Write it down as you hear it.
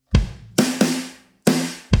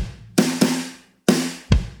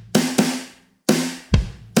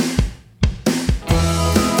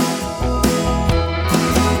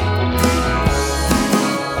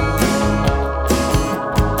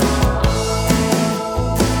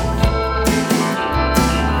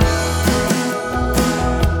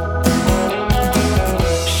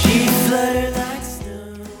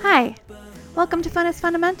Fun is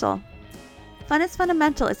Fundamental. Fun is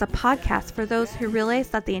Fundamental is a podcast for those who realize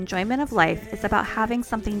that the enjoyment of life is about having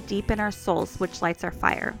something deep in our souls which lights our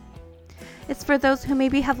fire. It's for those who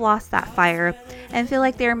maybe have lost that fire and feel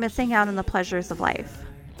like they are missing out on the pleasures of life.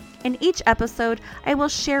 In each episode, I will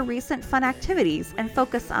share recent fun activities and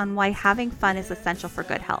focus on why having fun is essential for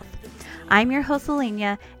good health. I'm your host,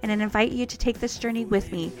 Alenia, and I invite you to take this journey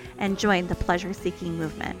with me and join the pleasure-seeking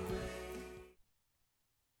movement.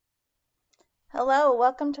 Hello,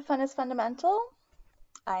 welcome to Fun is Fundamental.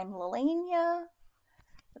 I'm Lelania.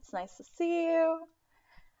 It's nice to see you.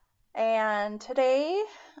 And today,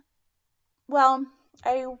 I've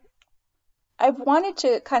wanted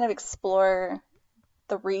to kind of explore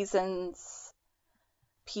the reasons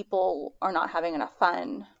people are not having enough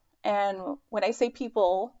fun. And when I say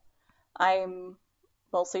people, I'm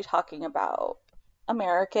mostly talking about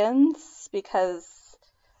Americans, because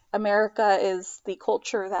America is the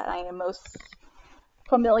culture that I am most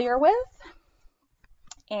familiar with.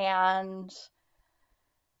 And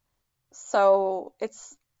so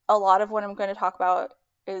it's a lot of what I'm going to talk about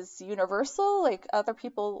is universal, like other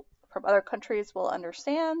people from other countries will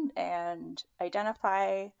understand and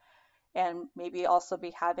identify, and maybe also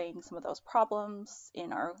be having some of those problems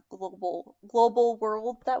in our global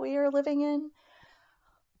world that we are living in.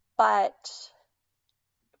 But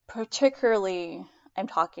particularly, I'm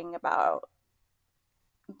talking about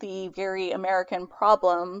the very American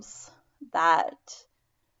problems that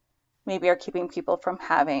maybe are keeping people from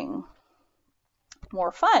having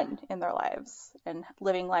more fun in their lives and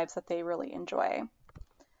living lives that they really enjoy.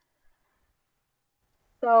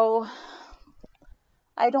 So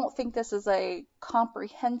I don't think this is a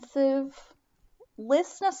comprehensive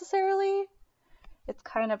list necessarily. It's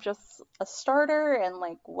kind of just a starter and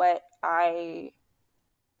like what I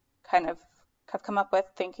kind of have come up with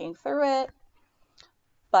thinking through it.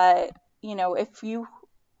 But, if you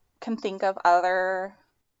can think of other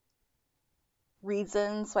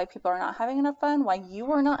reasons why people are not having enough fun, why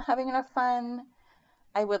you are not having enough fun,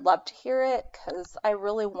 I would love to hear it, because I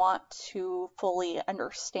really want to fully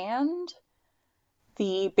understand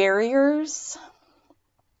the barriers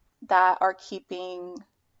that are keeping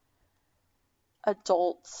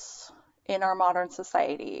adults in our modern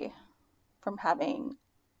society from having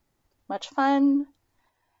much fun.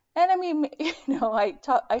 And I mean, I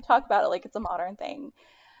talk about it like it's a modern thing,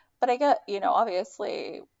 but I get,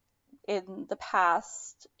 obviously in the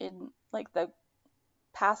past, in like the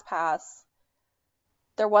past,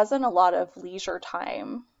 there wasn't a lot of leisure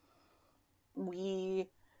time. We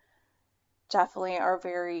definitely are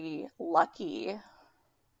very lucky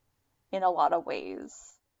in a lot of ways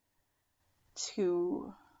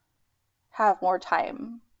to have more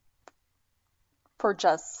time for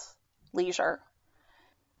just leisure.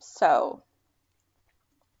 So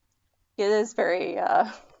it is very,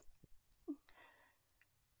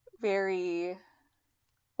 very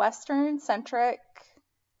Western centric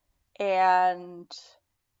and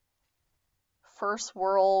first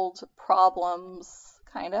world problems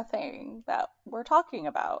kind of thing that we're talking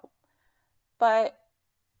about. But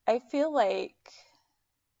I feel like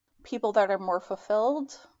people that are more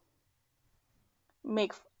fulfilled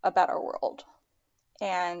make a better world.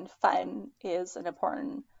 And fun is an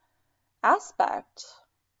important aspect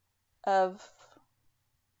of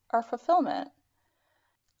our fulfillment.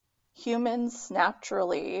 Humans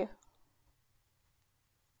naturally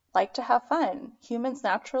like to have fun. Humans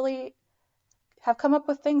naturally have come up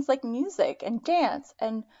with things like music and dance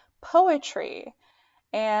and poetry.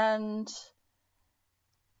 And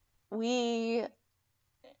we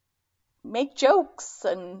make jokes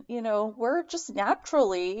and, we're just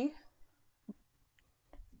naturally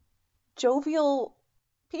jovial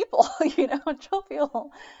people,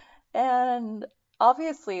 jovial. And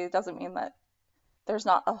obviously it doesn't mean that there's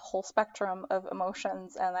not a whole spectrum of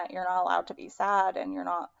emotions and that you're not allowed to be sad and you're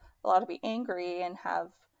not allowed to be angry and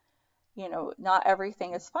have, not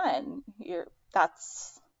everything is fun.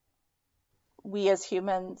 We as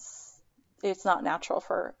humans, it's not natural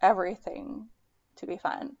for everything to be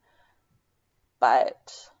fun.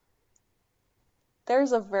 But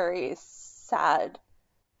there's a very sad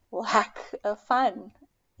lack of fun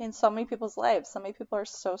in so many people's lives. So many people are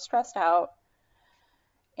so stressed out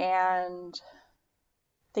and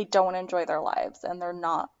they don't enjoy their lives and they're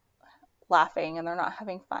not laughing and they're not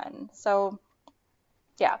having fun. So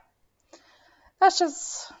yeah, there's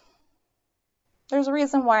a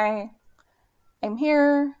reason why I'm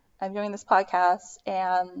here, I'm doing this podcast,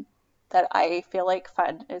 and that I feel like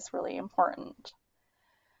fun is really important.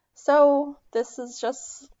 So this is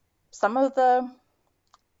just some of the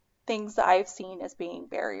things that I've seen as being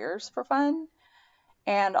barriers for fun.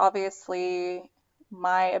 And obviously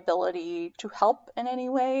my ability to help in any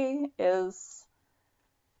way is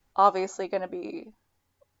obviously going to be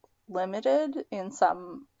limited in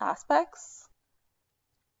some aspects.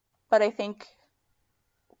 But I think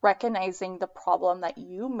recognizing the problem that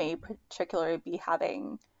you may particularly be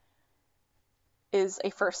having is a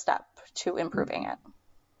first step to improving it,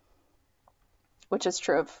 which is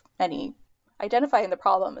true of any identifying the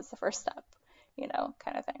problem is the first step,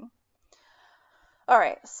 kind of thing. All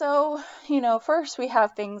right, so, first we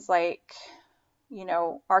have things like,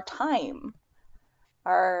 our time,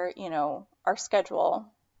 our schedule.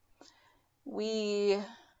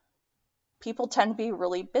 People tend to be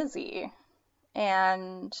really busy,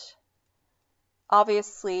 and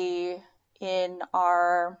obviously in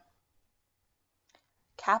our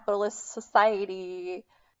capitalist society,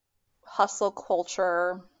 hustle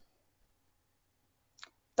culture,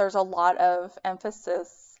 there's a lot of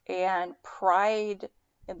emphasis and pride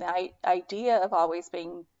in the idea of always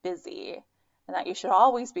being busy and that you should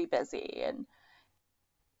always be busy and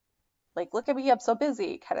like, look at me, I'm so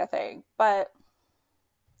busy kind of thing. But,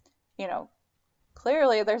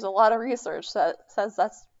 clearly there's a lot of research that says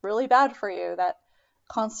that's really bad for you, that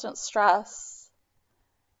constant stress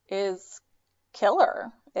is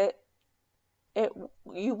killer. It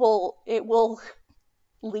will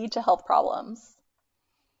lead to health problems.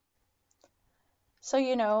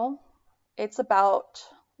 So, it's about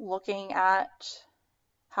looking at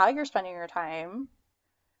how you're spending your time,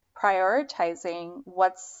 prioritizing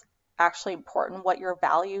what's actually important, what your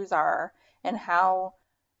values are, and how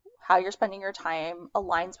you're spending your time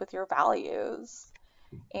aligns with your values.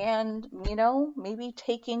 And, maybe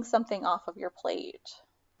taking something off of your plate,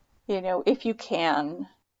 if you can.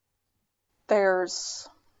 There's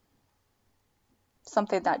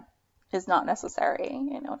something that is not necessary,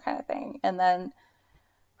 kind of thing. And then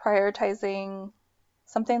prioritizing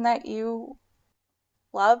something that you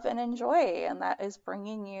love and enjoy and that is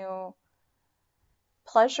bringing you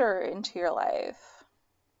pleasure into your life.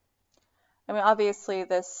 I mean, obviously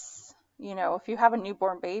this, if you have a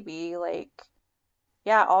newborn baby, like,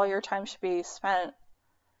 yeah, all your time should be spent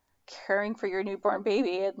caring for your newborn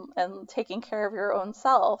baby and taking care of your own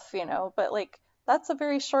self, but like that's a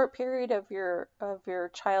very short period of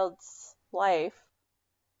your child's life,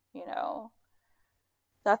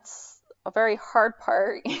 that's a very hard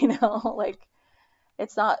part, like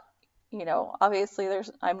it's not, obviously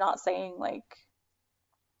I'm not saying like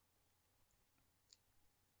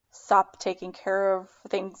stop taking care of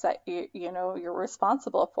things that you're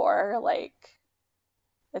responsible for, like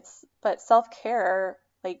but self-care,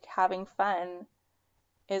 like having fun,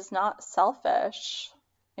 is not selfish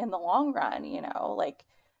in the long run, like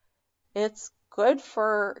it's good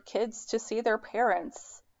for kids to see their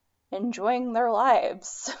parents enjoying their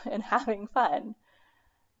lives and having fun.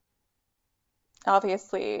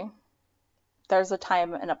 Obviously, there's a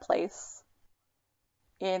time and a place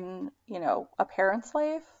in, a parent's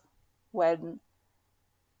life when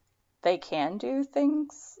they can do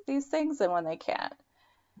these things and when they can't.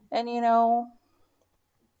 And,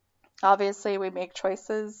 obviously we make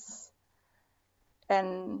choices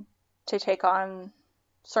and to take on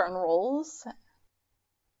certain roles,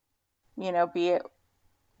 be it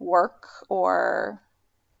work or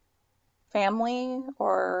family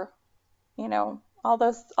or, all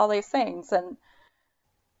these things. And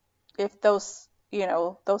if those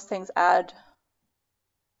things add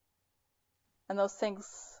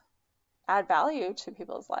value to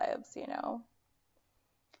people's lives,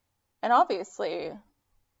 and obviously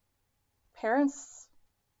parents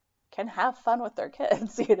can have fun with their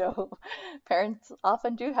kids, parents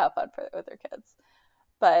often do have fun with their kids,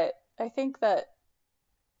 but I think that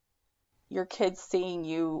your kids seeing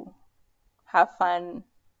you have fun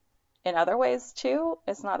in other ways too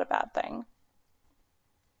is not a bad thing.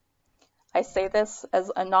 I say this as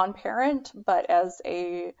a non-parent, but as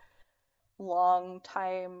a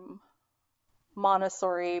long-time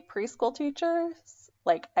Montessori preschool teacher,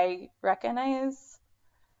 like I recognize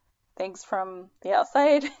things from the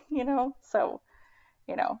outside, so,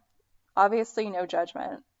 obviously no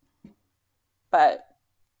judgment, but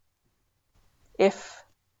if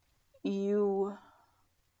you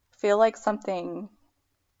feel like something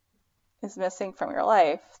is missing from your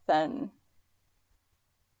life, then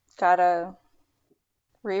gotta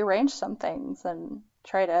rearrange some things and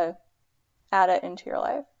try to add it into your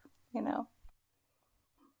life,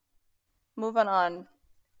 Moving on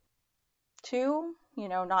to,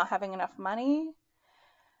 not having enough money.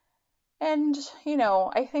 And,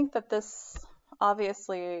 I think that this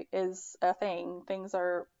obviously is a thing. Things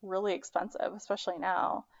are really expensive, especially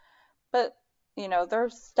now. But,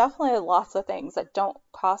 there's definitely lots of things that don't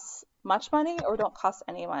cost much money or don't cost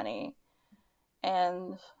any money.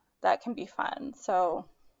 And that can be fun. So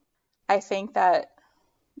I think that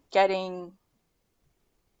getting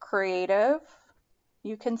creative,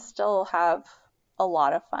 you can still have a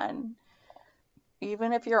lot of fun,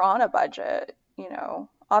 even if you're on a budget.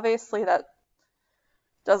 Obviously, that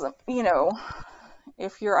doesn't,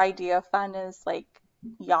 if your idea of fun is like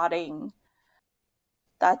yachting,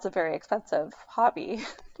 that's a very expensive hobby,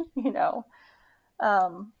 you know.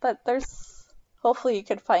 But hopefully you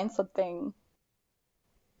could find something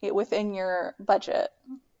within your budget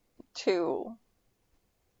to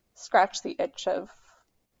scratch the itch of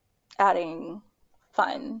adding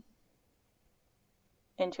fun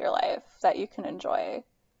into your life that you can enjoy.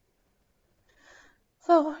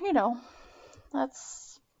 So,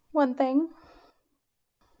 that's one thing.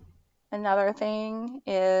 Another thing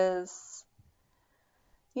is,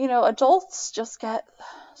 adults just get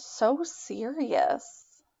so serious.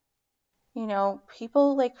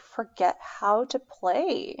 People like forget how to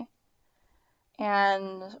play.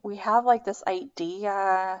 And we have like this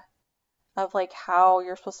idea of like how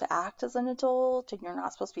you're supposed to act as an adult, and you're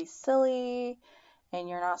not supposed to be silly, and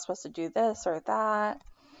you're not supposed to do this or that,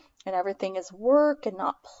 and everything is work and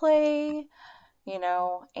not play,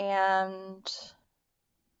 and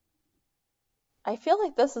I feel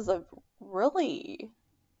like this is a really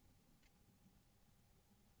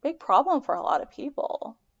big problem for a lot of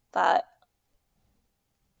people that,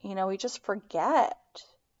 we just forget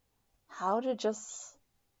how to just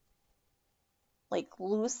like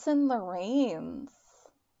loosen the reins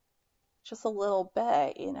just a little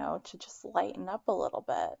bit, to just lighten up a little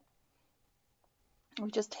bit.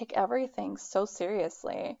 We just take everything so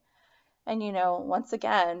seriously. And, once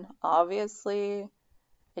again, obviously,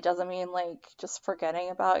 it doesn't mean like just forgetting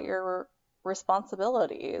about your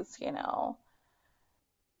responsibilities,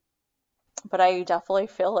 But I definitely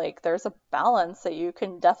feel like there's a balance that you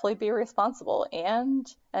can definitely be responsible and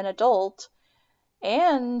an adult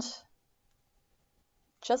and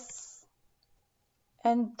just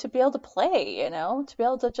and to be able to play, to be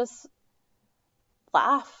able to just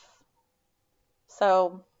laugh.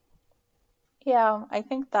 So, yeah, I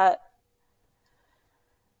think that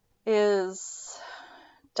is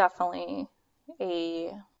definitely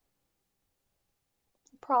a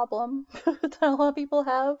problem that a lot of people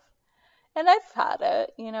have. And I've had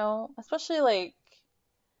it, especially like,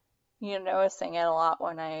 noticing it a lot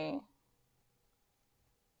when I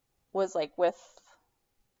was like with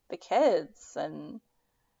the kids and,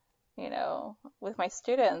 with my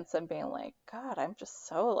students and being like, God, I'm just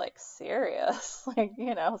so like serious, like,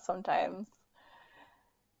 sometimes.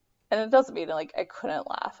 And it doesn't mean like I couldn't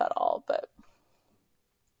laugh at all, but,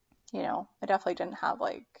 I definitely didn't have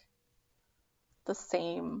like the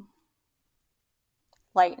same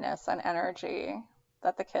lightness and energy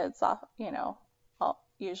that the kids,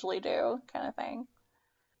 usually do, kind of thing.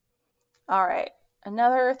 All right.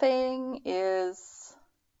 Another thing is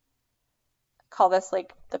call this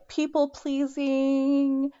like the people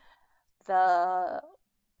pleasing, the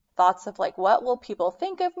thoughts of like, what will people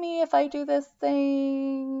think of me if I do this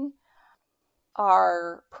thing?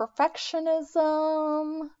 Our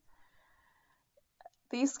perfectionism,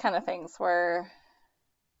 these kind of things where,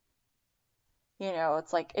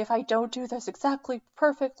 it's like, if I don't do this exactly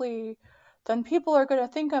perfectly, then people are going to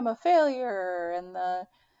think I'm a failure. And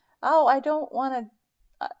oh, I don't want to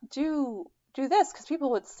do this because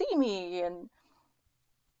people would see me.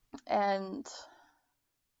 And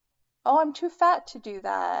oh, I'm too fat to do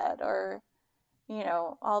that. Or,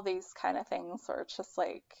 all these kind of things where it's just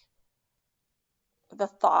like the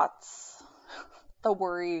thoughts, the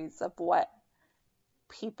worries of what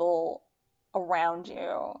people around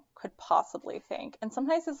you could possibly think. And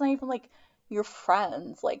sometimes it's not even like your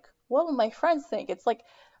friends. Like, what will my friends think? It's like,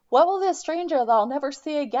 what will this stranger that I'll never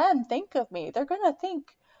see again think of me? They're going to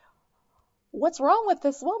think, what's wrong with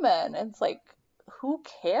this woman? And it's like, who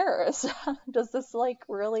cares? Does this like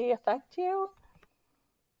really affect you?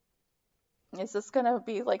 Is this going to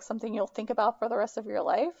be like something you'll think about for the rest of your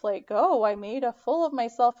life? Like, oh, I made a fool of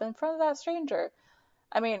myself in front of that stranger.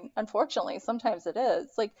 I mean, unfortunately, sometimes it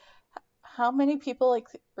is. Like, how many people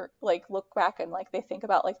like look back and like they think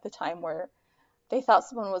about like the time where they thought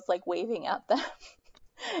someone was like waving at them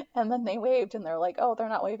and then they waved and they're like, oh, they're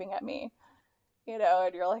not waving at me, and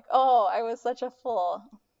you're like, oh, I was such a fool.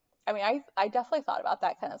 I mean, I definitely thought about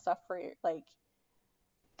that kind of stuff for like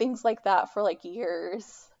things like that for like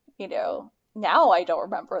years, Now I don't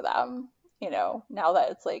remember them, now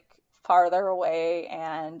that it's like farther away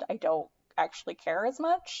and I don't actually care as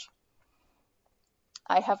much.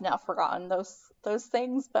 I have now forgotten those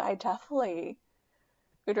things, but I definitely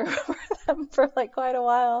would remember them for like quite a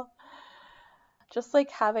while. just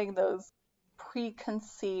like having those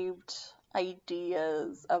preconceived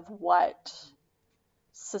ideas of what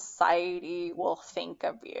society will think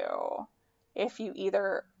of you if you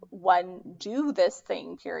either one do this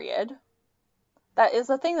thing, period. That is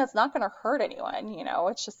a thing that's not going to hurt anyone, you know.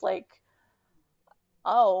 It's just like,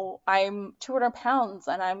 oh, I'm 200 pounds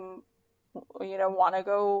and I'm, you know, want to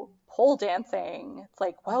go pole dancing. It's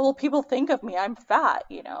like, well, will people think of me? I'm fat,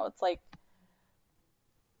 you know. It's like,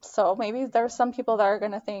 so maybe there's some people that are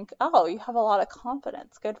going to think, oh, you have a lot of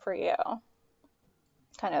confidence. Good for you,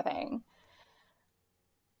 kind of thing.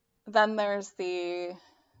 Then there's the,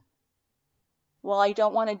 well, I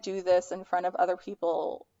don't want to do this in front of other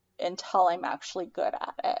people until I'm actually good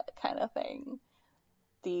at it, kind of thing.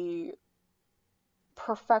 The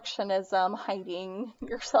perfectionism, hiding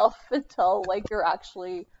yourself until like you're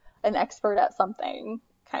actually an expert at something,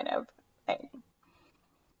 kind of thing.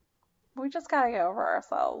 We just gotta get over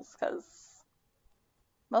ourselves because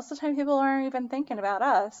most of the time people aren't even thinking about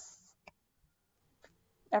us.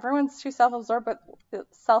 Everyone's too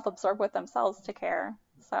self-absorbed with themselves to care.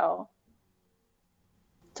 So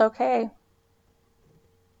it's okay.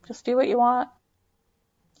 Just do what you want.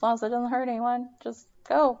 As long as it doesn't hurt anyone, just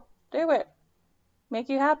go. Do it. Make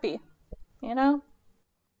you happy, you know?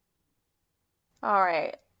 All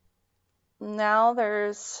right. Now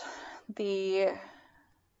there's the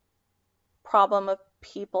problem of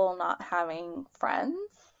people not having friends.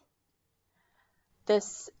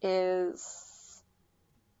 This is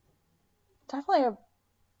definitely a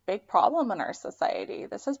big problem in our society.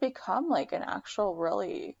 This has become like an actual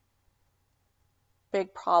really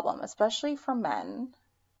big problem, especially for men.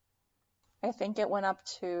 I think it went up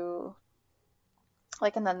to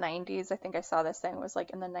like in the 90s. I think I saw this thing, it was like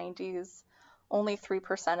in the 90s, only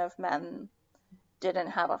 3% of men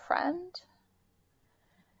didn't have a friend.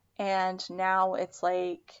 And now it's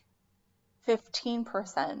like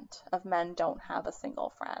 15% of men don't have a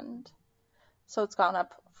single friend. So it's gone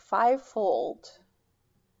up fivefold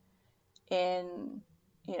in,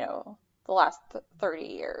 you know, the last 30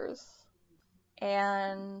 years.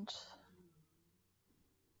 And,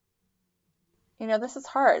 you know, this is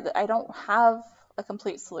hard. I don't have a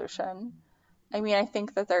complete solution. I mean, I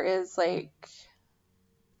think that there is like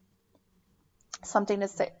something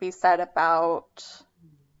to be said about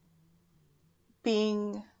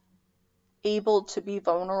being able to be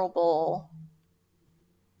vulnerable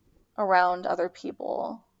around other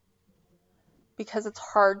people because it's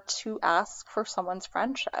hard to ask for someone's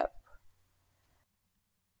friendship.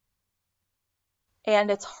 And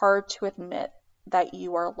it's hard to admit that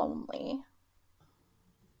you are lonely.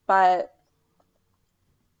 But,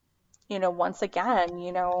 you know, once again,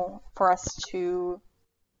 you know, for us to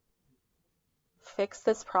fix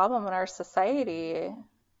this problem in our society,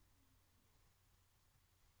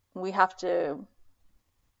 we have to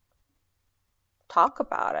talk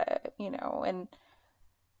about it, you know, and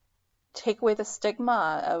take away the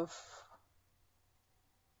stigma of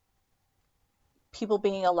people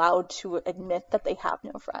being allowed to admit that they have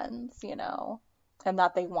no friends, you know, and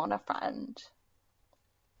that they want a friend.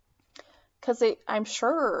 Because I'm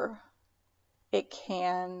sure it's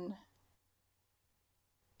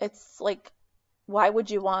like, why would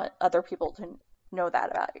you want other people to know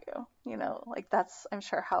that about you? You know, like that's, I'm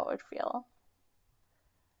sure how it would feel.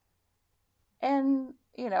 And,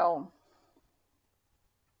 you know,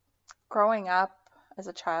 growing up as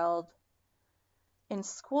a child in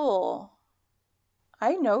school,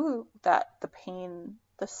 I know that the pain,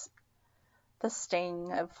 the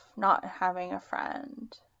sting of not having a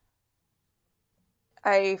friend.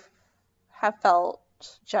 I have felt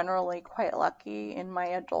generally quite lucky in my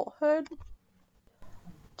adulthood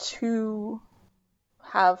to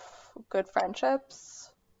have good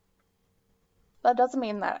friendships. That doesn't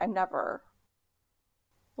mean that I'm never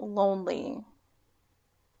lonely,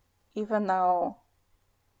 even though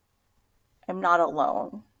I'm not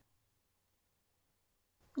alone.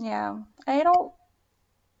 Yeah, I don't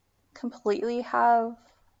completely have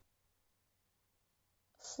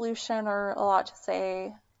a solution or a lot to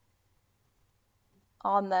say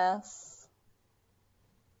on this.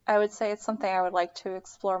 I would say it's something I would like to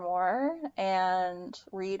explore more and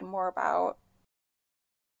read more about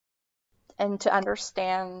and to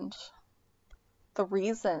understand the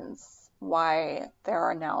reasons why there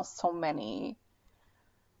are now so many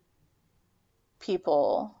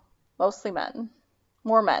people, mostly men,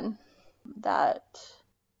 more men, that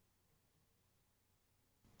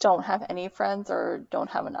don't have any friends or don't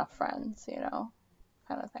have enough friends, you know,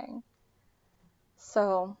 kind of thing.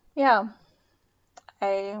 So, yeah,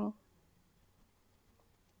 I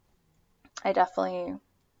I definitely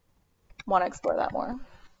want to explore that more.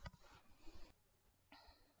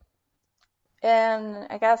 And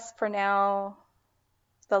I guess for now,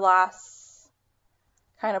 the last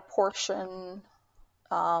kind of portion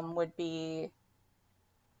would be,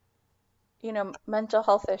 mental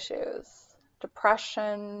health issues,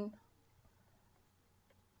 depression,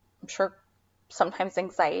 I'm sure sometimes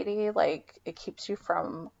anxiety, like it keeps you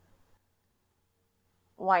from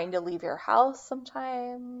wanting to leave your house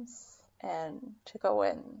sometimes and to go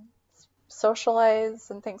and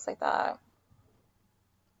socialize and things like that.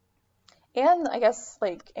 And I guess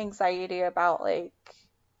like anxiety about like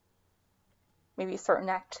maybe certain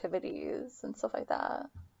activities and stuff like that.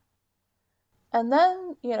 And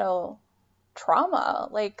then, trauma.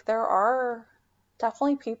 Like there are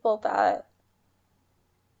definitely people that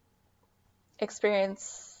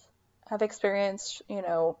experience have experienced,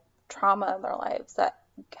 trauma in their lives that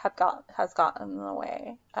has gotten in the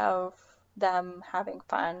way of them having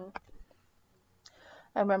fun.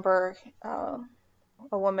 I remember a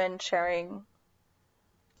woman sharing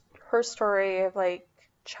her story of like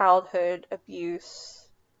childhood abuse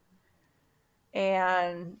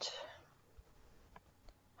and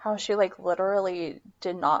how she like literally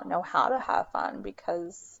did not know how to have fun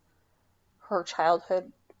because her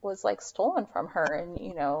childhood was like stolen from her. And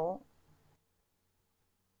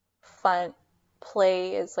fun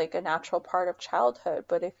play is like a natural part of childhood,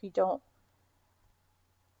 but if you don't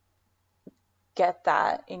get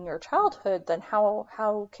that in your childhood, then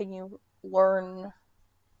how can you learn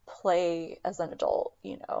play as an adult?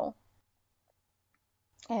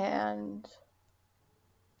 And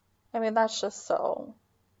I mean that's just so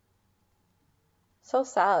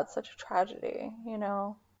sad, such a tragedy.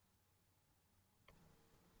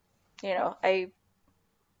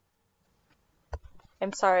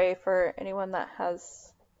 I'm sorry for anyone that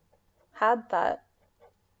has had that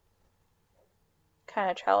kind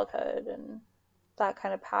of childhood and that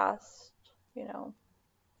kind of past, to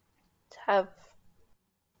have,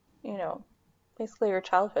 you know, basically your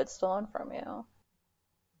childhood stolen from you,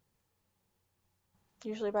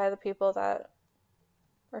 usually by the people that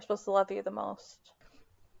are supposed to love you the most.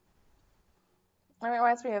 It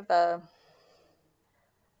reminds me of the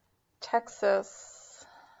Texas,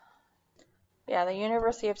 yeah, the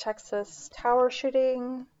University of Texas tower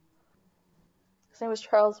shooting. His name was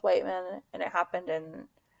Charles Whiteman, and it happened in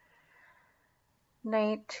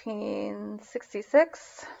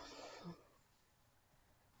 1966.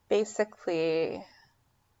 Basically,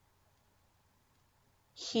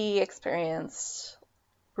 he experienced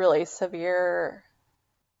really severe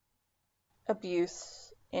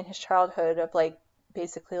abuse in his childhood of like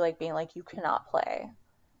basically like being like you cannot play,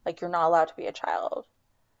 like you're not allowed to be a child.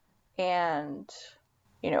 And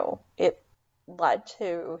it led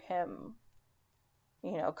to him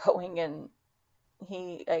going and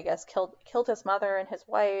he, I guess, killed his mother and his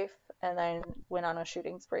wife and then went on a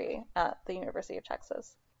shooting spree at the University of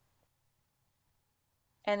Texas.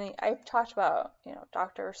 And I've talked about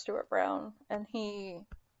Dr. Stuart Brown, and he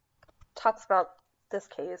talks about this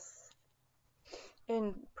case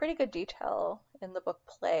in pretty good detail in the book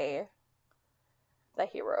Play that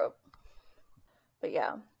he wrote. But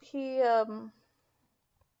yeah,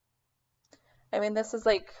 I mean, this is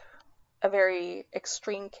like a very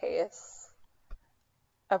extreme case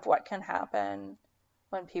of what can happen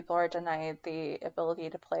when people are denied the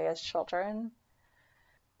ability to play as children.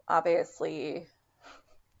 Obviously,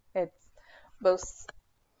 it's most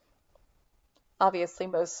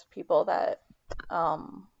most people that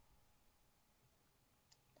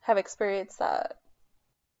have experienced that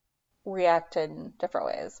react in different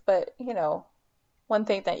ways. But, one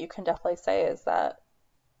thing that you can definitely say is that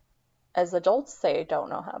as adults, they don't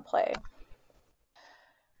know how to play.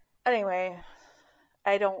 Anyway,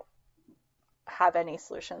 I don't have any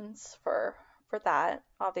solutions for that.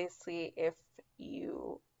 Obviously, if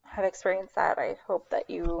you have experienced that, I hope that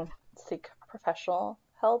you seek professional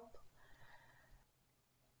help.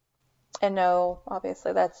 And no,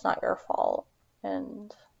 obviously that's not your fault.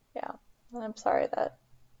 And yeah, and I'm sorry that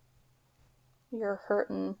you're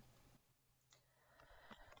hurting.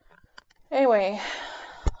 Anyway,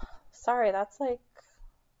 sorry, that's like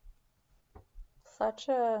such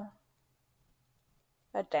a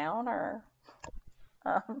downer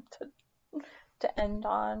um, to end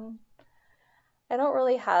on. I don't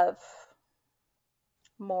really have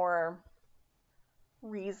more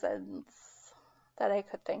reasons that I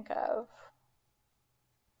could think of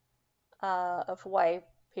why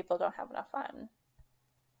people don't have enough fun.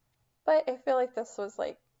 But I feel like this was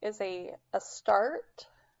like is a start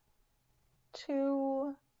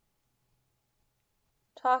to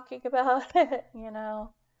talking about it.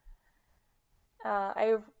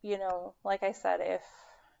 Like I said,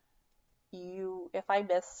 if I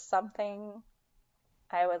missed something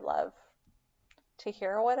I would love to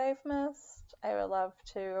hear what I've missed. I would love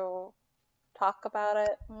to talk about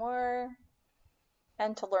it more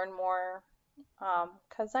and to learn more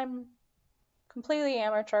because I'm completely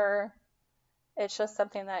amateur. It's just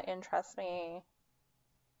something that interests me.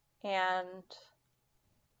 And,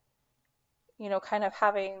 kind of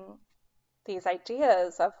having these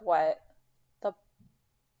ideas of what the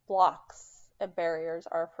blocks and barriers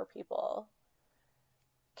are for people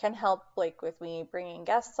can help, like, with me bringing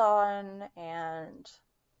guests on and,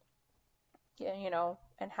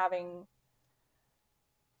 and having,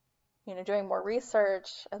 doing more research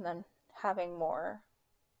and then having more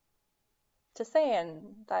to say,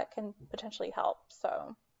 and that can potentially help.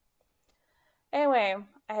 So, anyway,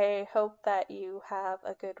 I hope that you have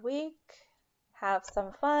a good week, have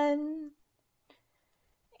some fun,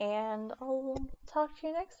 and I'll talk to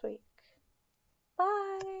you next week.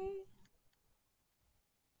 Bye.